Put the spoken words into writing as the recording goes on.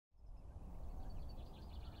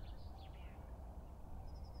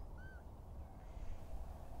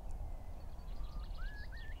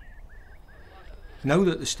Now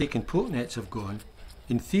that the steak and pork nets have gone,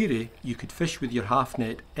 in theory you could fish with your half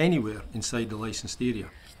net anywhere inside the licensed area.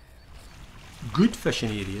 Good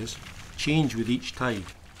fishing areas change with each tide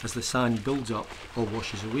as the sand builds up or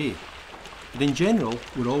washes away. But in general,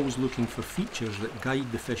 we're always looking for features that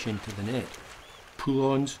guide the fish into the net.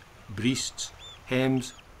 Pull-ons, breasts,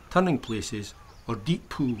 hems, turning places, or deep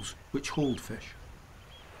pools which hold fish.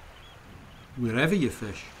 Wherever you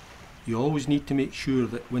fish, you always need to make sure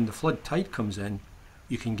that when the flood tide comes in,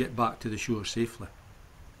 you can get back to the shore safely.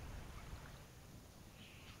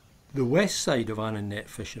 The west side of Annan net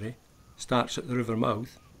fishery starts at the river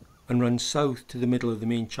mouth and runs south to the middle of the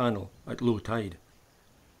main channel at low tide.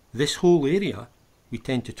 This whole area we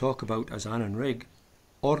tend to talk about as Annan Rig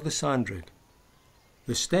or the Sand Rig.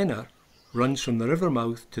 The Stenner runs from the river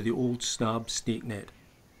mouth to the old snab snake net.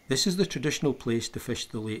 This is the traditional place to fish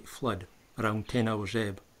the late flood around 10 hours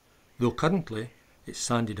ebb, though currently it's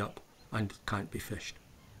sanded up and can't be fished.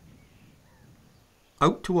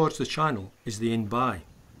 Out towards the channel is the in-by.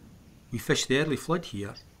 We fish the early flood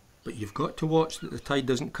here, but you've got to watch that the tide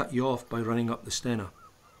doesn't cut you off by running up the Stenner.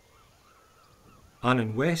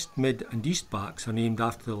 Annan West, Mid and East backs are named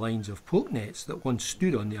after the lines of poke nets that once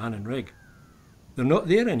stood on the Annan Rig. They're not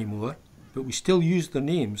there anymore, but we still use their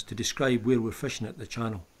names to describe where we're fishing at the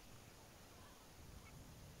channel.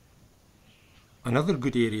 Another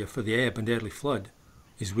good area for the ebb and early flood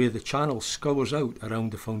is where the channel scours out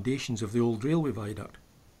around the foundations of the old railway viaduct.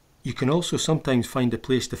 You can also sometimes find a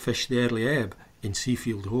place to fish the early ebb in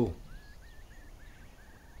Seafield Hole.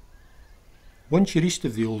 Once you're east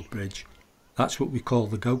of the old bridge, that's what we call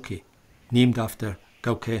the Gowkie, named after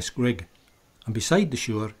Gowkesque Rig, and beside the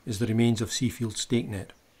shore is the remains of Seafield Stake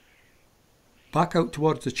Net. Back out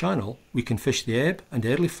towards the channel, we can fish the ebb and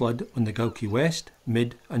early flood on the Gowkie West,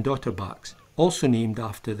 Mid and Otter backs, also named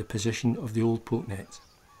after the position of the old poke nets.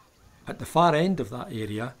 At the far end of that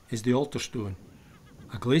area is the Altar Stone,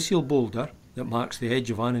 a glacial boulder that marks the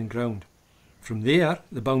edge of Annan ground. From there,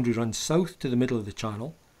 the boundary runs south to the middle of the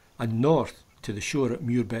channel and north to the shore at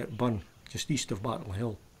Muirbert Burn, just east of Battle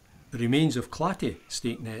Hill. The remains of Clatty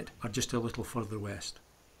Stake Net are just a little further west.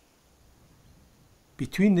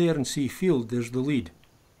 Between there and Seafield there's the lead.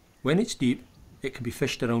 When it's deep, it can be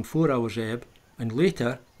fished around 4 hours ebb, and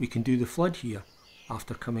later we can do the flood here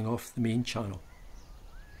after coming off the main channel.